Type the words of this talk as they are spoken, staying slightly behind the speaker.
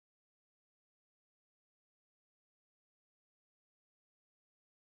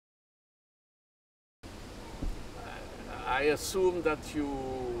I assume that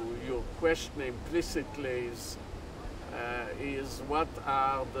your question implicitly is what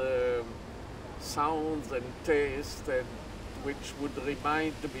are the sounds and tastes and which would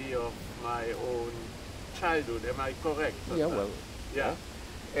remind me of my own childhood. Am I correct? Yeah, well, yeah.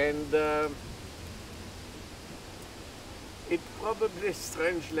 And it probably,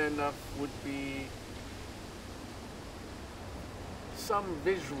 strangely enough, would be some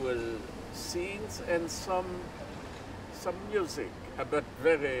visual scenes and some music, but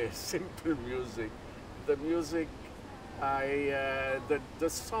very simple music. The music, the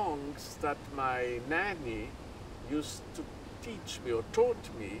songs that my nanny used to teach me or taught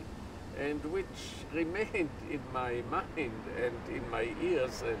me, and which remained in my mind and in my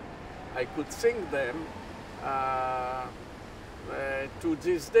ears, and I could sing them to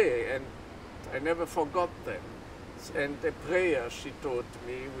this day, and I never forgot them. And a prayer she taught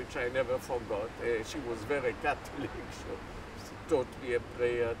me, which I never forgot. She was very Catholic, so she taught me a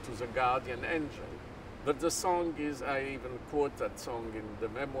prayer to the guardian angel. But the song is, I even quote that song in the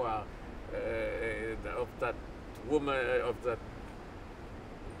memoir of that woman, of that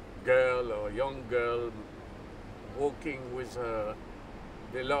girl or young girl walking with her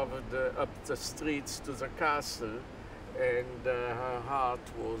beloved up the streets to the castle, and her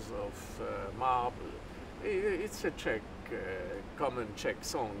heart was of marble. It's a Czech, common Czech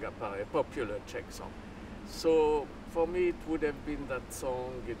song, a popular Czech song. So for me it would have been that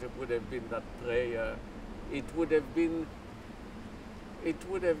song, it would have been that prayer, it would have been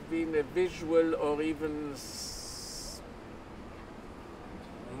a visual or even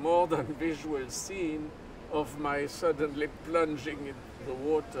more than visual scene of my suddenly plunging in the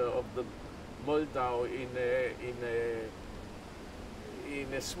water of the Moldau in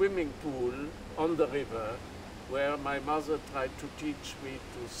a swimming pool on the river, where my mother tried to teach me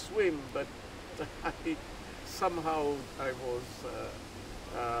to swim, but somehow I was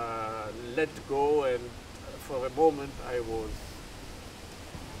let go, and for a moment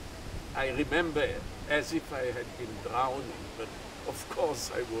I remember as if I had been drowning, but of course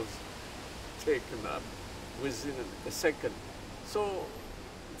I was taken up within a second. So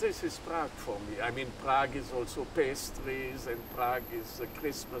this is Prague for me. I mean, Prague is also pastries, and Prague is a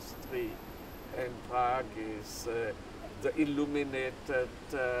Christmas tree, and Prague is the illuminated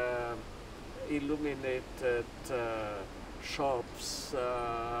shops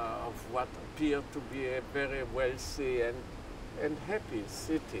of what appear to be a very wealthy and happy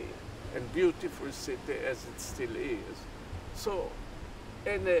city, and beautiful city as it still is. So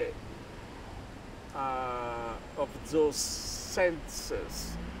any of those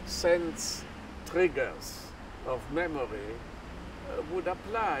sense triggers of memory would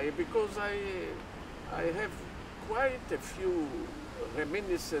apply, because I have quite a few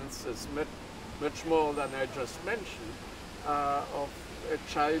reminiscences, much more than I just mentioned, of a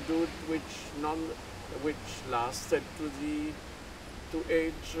childhood which lasted to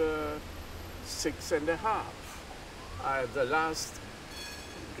age 6.5. The last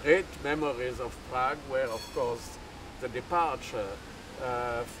great memories of Prague were, of course, the departure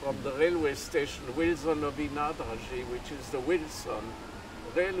from the railway station Wilsonovi nádraží, which is the Wilson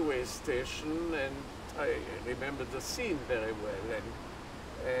railway station, and I remember the scene very well.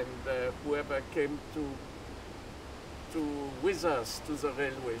 And whoever came with us to the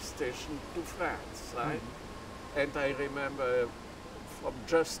railway station to France, right? Mm-hmm. And I remember from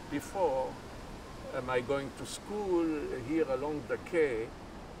just before my going to school here along the quay,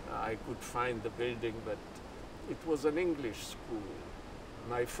 I could find the building, but it was an English school.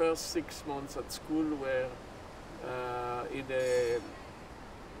 My first 6 months at school were in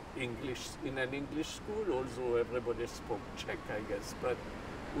an English school, although everybody spoke Czech, I guess, but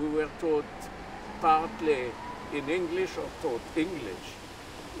we were taught partly in English or taught English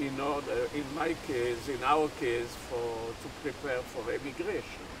in order, in my case, in our case, to prepare for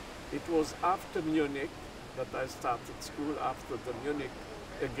emigration. It was after Munich that I started school, after the Munich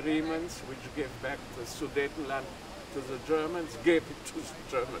agreements, which gave back the Sudetenland to the Germans, gave it to the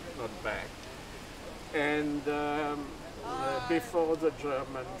Germans, not back. And before the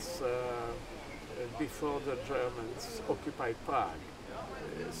Germans occupied Prague.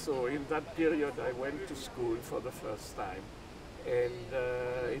 So in that period I went to school for the first time, and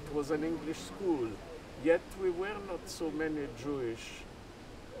it was an English school, yet we were not so many Jewish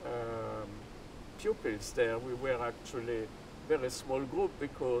pupils there. We were actually a very small group,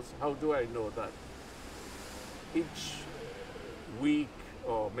 because how do I know that? Each week,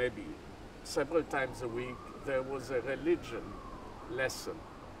 or maybe several times a week, there was a religion lesson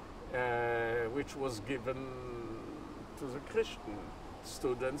which was given to the Christian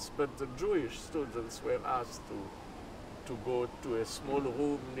students, but the Jewish students were asked to to go to a small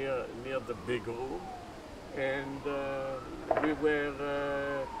room near the big room, and we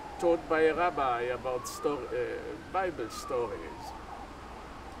were taught by a rabbi about Bible stories.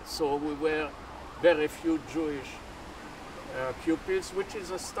 So we were very few Jewish pupils, which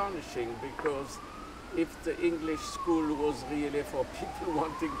is astonishing, because if the English school was really for people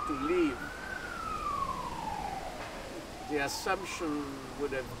wanting to leave, the assumption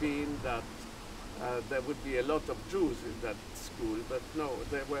would have been that there would be a lot of Jews in that school, but no,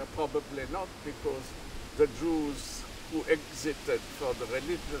 there were probably not, because the Jews who exited for the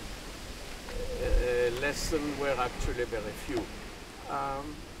religion lesson were actually very few.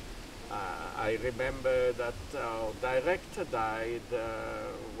 I remember that our director died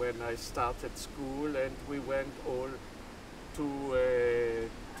when I started school, and we went all to a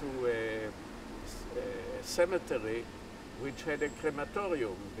cemetery which had a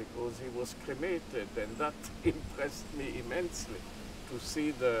crematorium, because he was cremated, and that impressed me immensely to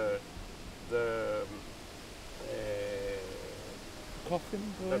see the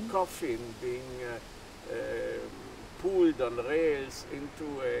coffin being pulled on rails into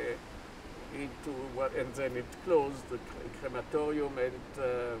what, and then it closed, the crematorium, and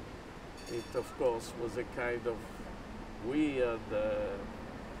it of course was a kind of weird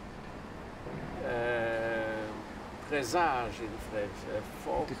présage in French,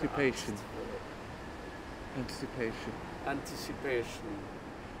 anticipation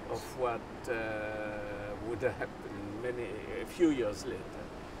of what would happen a few years later.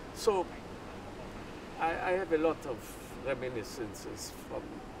 So I have a lot of reminiscences from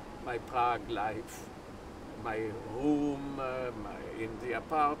my Prague life, my room in the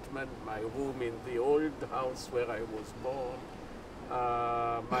apartment, my room in the old house where I was born,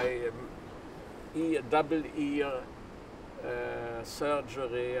 my double ear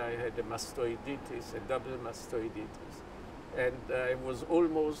surgery. I had a mastoiditis, a double mastoiditis, and I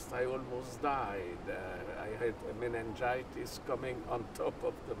almost died. I had a meningitis coming on top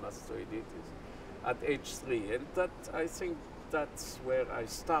of the mastoiditis at age 3, and I think that's where I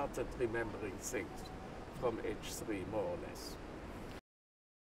started remembering things, from age 3, more or less.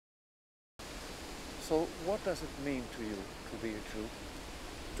 So what does it mean to you to be a Jew?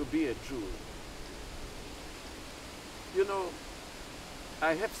 To be a Jew. You know,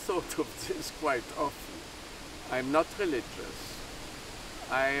 I have thought of this quite often. I'm not religious.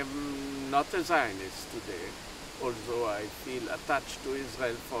 I am not a Zionist today, although I feel attached to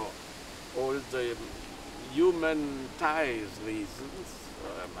Israel for all the human ties reasons.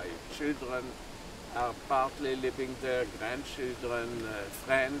 My children are partly living there, grandchildren,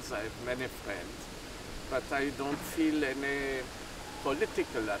 friends. I have many friends, but I don't feel any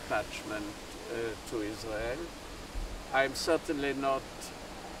political attachment to Israel. I'm certainly not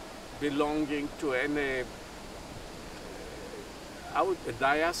belonging to any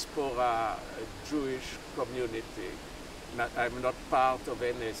diaspora Jewish community. I'm not part of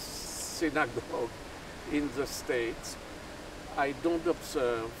any synagogue in the States. I don't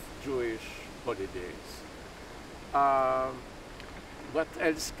observe Jewish holidays. What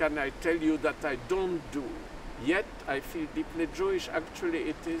else can I tell you that I don't do? Yet I feel deeply Jewish.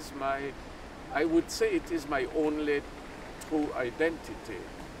 Actually, I would say it is my only true identity.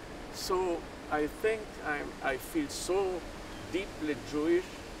 So I think I feel so deeply Jewish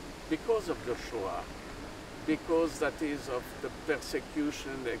because of the Shoah, because that is of the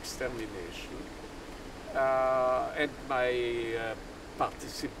persecution, the extermination, and my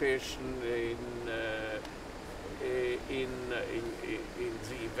participation in the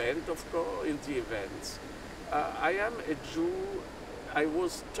event, of course, in the events. I am a Jew. I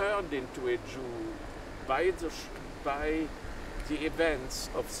was turned into a Jew by the events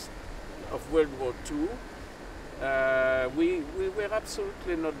of World War II. We were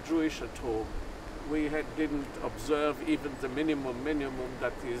absolutely not Jewish at home. We didn't observe even the minimum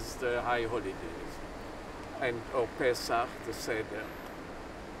that is the high holidays, or Pesach, the Seder.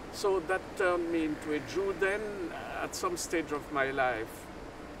 So that turned me into a Jew. Then, at some stage of my life,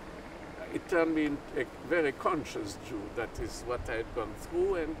 it turned me into a very conscious Jew. That is what I had gone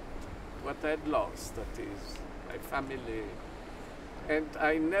through and what I had lost. That is my family. And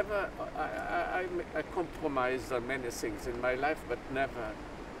I never, I compromised on many things in my life, but never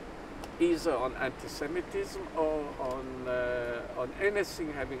either on anti-Semitism or on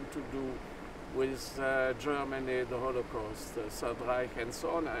anything having to do with Germany, the Holocaust, the Third Reich, and so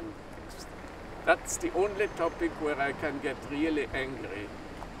on. That's the only topic where I can get really angry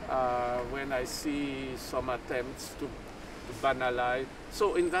when I see some attempts to banalize.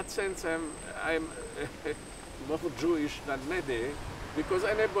 So in that sense, I'm more Jewish than many, Because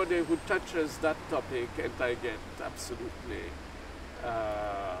anybody who touches that topic, and I get absolutely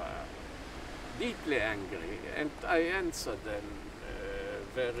deeply angry, and I answer them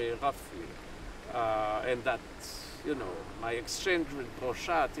very roughly. And that, you know, my exchange with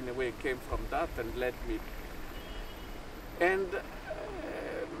Brochat in a way came from that and led me. And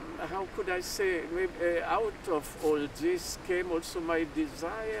how could I say, maybe out of all this came also my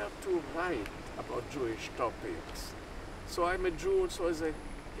desire to write about Jewish topics. So I'm a Jew also as a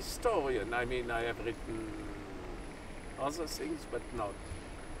historian. I mean, I have written other things, but not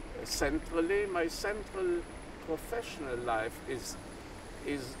centrally. My central professional life is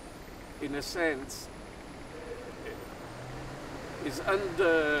in a sense, is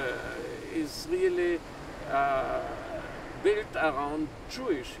really built around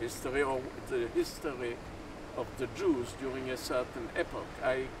Jewish history, or the history of the Jews during a certain epoch.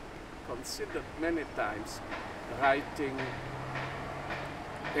 I considered many times writing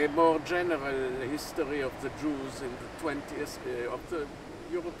a more general history of the Jews in the 20th, of the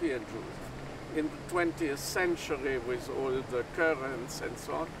European Jews, in the 20th century with all the currents and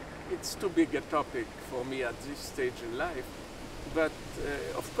so on. It's too big a topic for me at this stage in life. But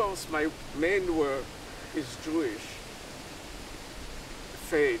of course, my main work is Jewish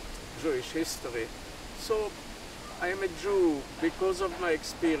faith, Jewish history. So I am a Jew because of my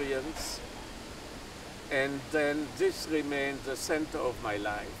experience, and then this remained the center of my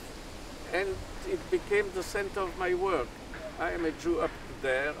life. And it became the center of my work. I am a Jew up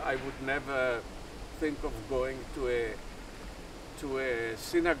there. I would never think of going to a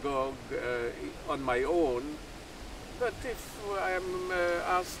synagogue on my own. But if I am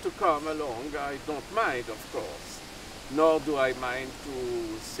asked to come along, I don't mind, of course. Nor do I mind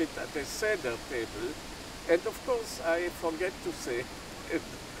to sit at a Seder table. And of course, I forget to say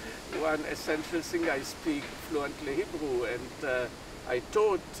one essential thing: I speak fluently Hebrew, and I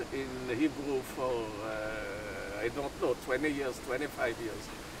taught in Hebrew for, I don't know, 20 years, 25 years.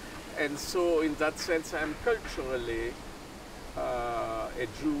 And so in that sense, I'm culturally a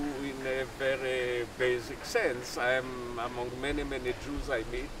Jew in a very basic sense. I am among many, many Jews I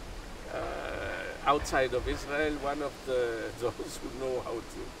meet outside of Israel, one of those who know how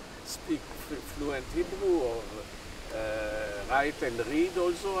to speak fluent Hebrew or write and read.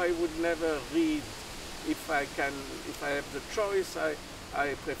 Also, I would never read. If I have the choice, I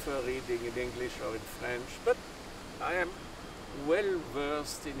prefer reading in English or in French, but I am well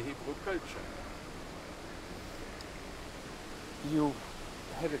versed in Hebrew culture. You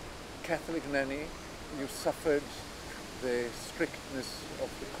had a Catholic nanny, you suffered the strictness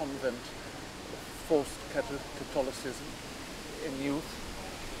of the convent, forced Catholicism in youth,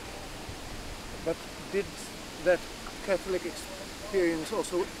 but did that Catholic experience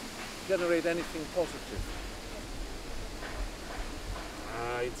also generate anything positive?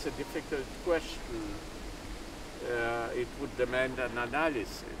 It's a difficult question. It would demand an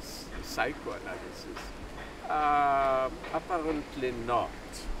analysis, a psychoanalysis. Apparently not.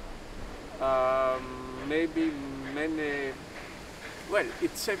 Maybe many, well,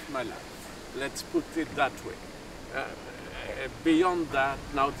 it saved my life. Let's put it that way. Beyond that,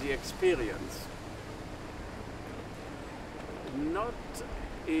 now the experience. Not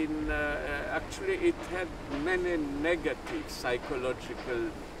in, actually it had many negative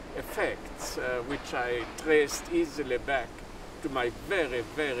psychological effects, which I traced easily back to my very,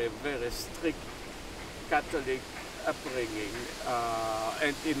 very, very strict Catholic upbringing,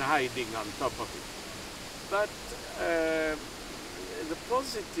 and in hiding on top of it. But the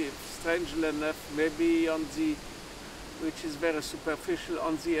positive, strangely enough, maybe on the, which is very superficial,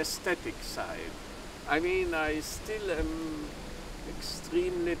 on the aesthetic side. I mean, I still am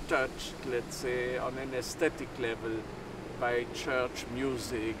extremely touched, let's say, on an aesthetic level by church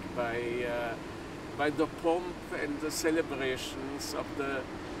music, by the pomp and the celebrations of the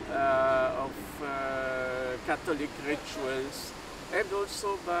Catholic rituals, and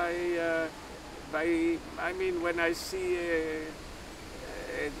also by I mean, when I see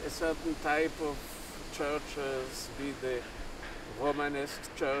a certain type of churches, be they Romanesque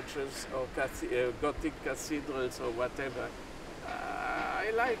churches or Gothic cathedrals or whatever,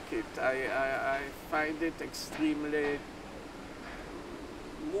 I like it. I find it extremely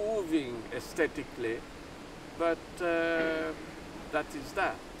moving aesthetically, but that is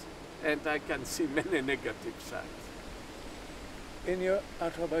that. And I can see many negative sides. In your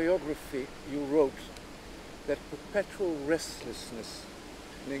autobiography, you wrote that perpetual restlessness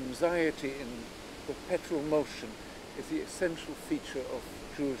and anxiety in perpetual motion is the essential feature of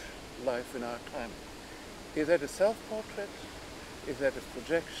Jewish life in our time. Is that a self-portrait? Is that a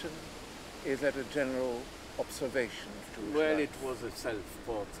projection? Is that a general observation of Jewish Well, life? it was a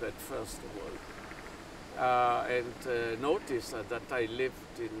self-portrait, first of all. Notice that I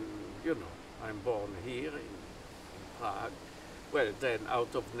lived in, I'm born here in Prague. Well, then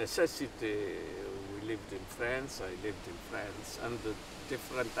out of necessity, we lived in France. I lived in France under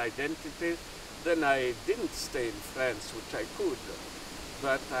different identities. Then I didn't stay in France, which I could,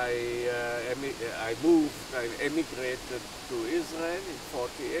 but I emigrated to Israel in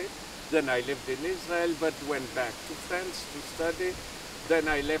 '48. Then I lived in Israel, but went back to France to study. Then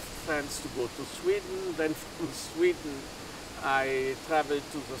I left France to go to Sweden. Then from Sweden, I traveled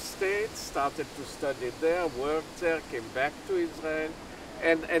to the States, started to study there, worked there, came back to Israel,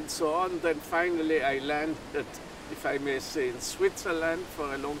 and so on. Then finally I landed, if I may say, in Switzerland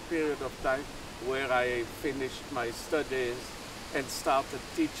for a long period of time, where I finished my studies and started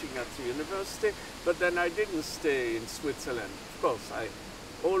teaching at the university. But then I didn't stay in Switzerland. Of course, I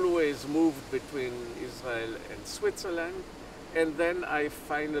always moved between Israel and Switzerland. And then I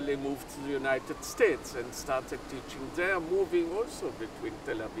finally moved to the United States and started teaching there, moving also between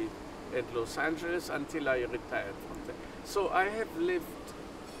Tel Aviv and Los Angeles until I retired from there. So I have lived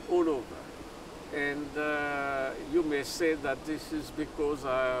all over. And you may say that this is because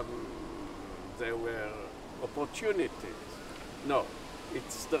there were opportunities. No,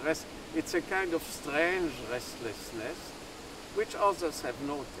 it's a kind of strange restlessness which others have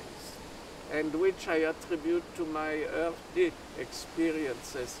noticed, and which I attribute to my early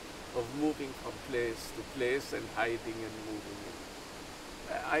experiences of moving from place to place and hiding and moving.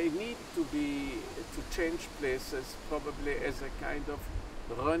 I need to change places probably as a kind of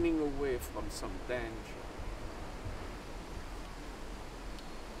running away from some danger.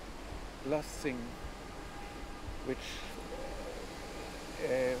 Last thing, which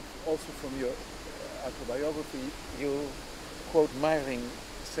also from your autobiography, you quote Meiring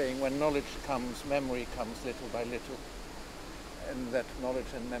saying, when knowledge comes, memory comes little by little, and that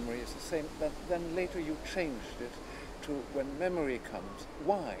knowledge and memory is the same. But then later you changed it to when memory comes.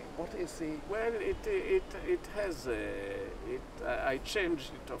 Why? What is the... Well, I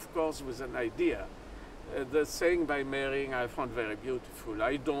changed it, of course, with an idea. The saying by Meiring I found very beautiful.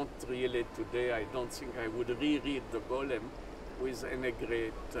 I don't really today, I don't think I would reread the Golem with any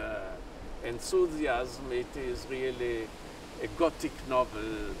great enthusiasm. It is really a Gothic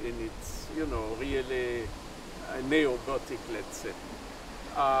novel in its, really neo-Gothic, let's say.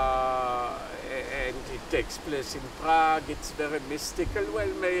 And it takes place in Prague. It's very mystical. Well,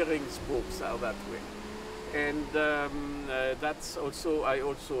 Meiring's books are that way. And that's also, I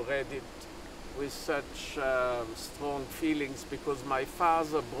also read it with such strong feelings because my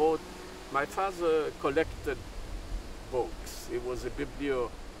father collected books. He was a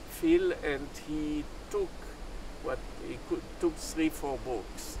bibliophile, and he took took 3-4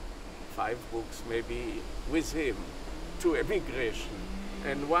 books, 5 books maybe, with him to emigration.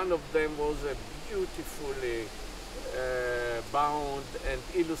 And one of them was a beautifully bound and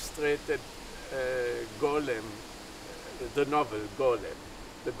illustrated Golem, the novel Golem,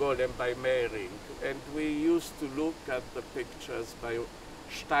 the Golem by Meiring. And we used to look at the pictures by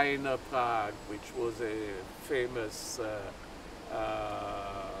Steiner Prague, which was a famous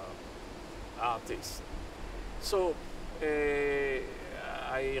artist. So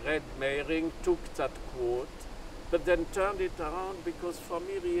I read Meiring, took that quote, but then turned it around because for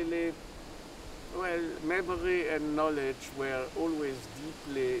me really, well, memory and knowledge were always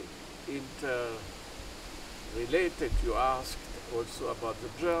deeply interrelated. You asked also about the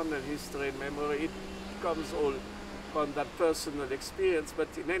journal, history and memory. It comes all from that personal experience, but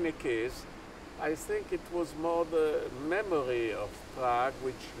in any case, I think it was more the memory of Prague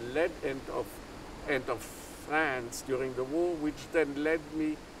which led, and of France during the war, which then led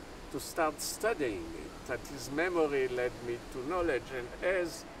me to start studying it. That his memory led me to knowledge, and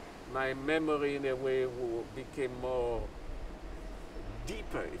as my memory in a way became more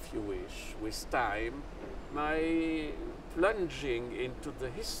deeper, if you wish, with time, my plunging into the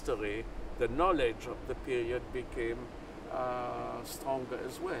history, the knowledge of the period became stronger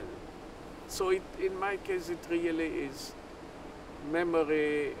as well. So in my case, it really is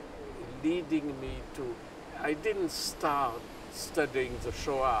memory leading me to... I didn't start studying the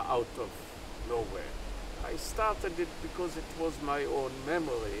Shoah out of nowhere. I started it because it was my own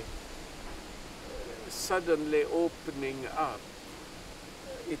memory suddenly opening up.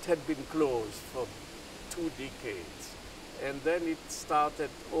 It had been closed for 2 decades, and then it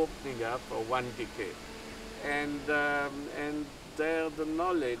started opening up for 1 decade. And there the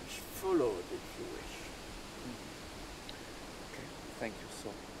knowledge followed, if you wish.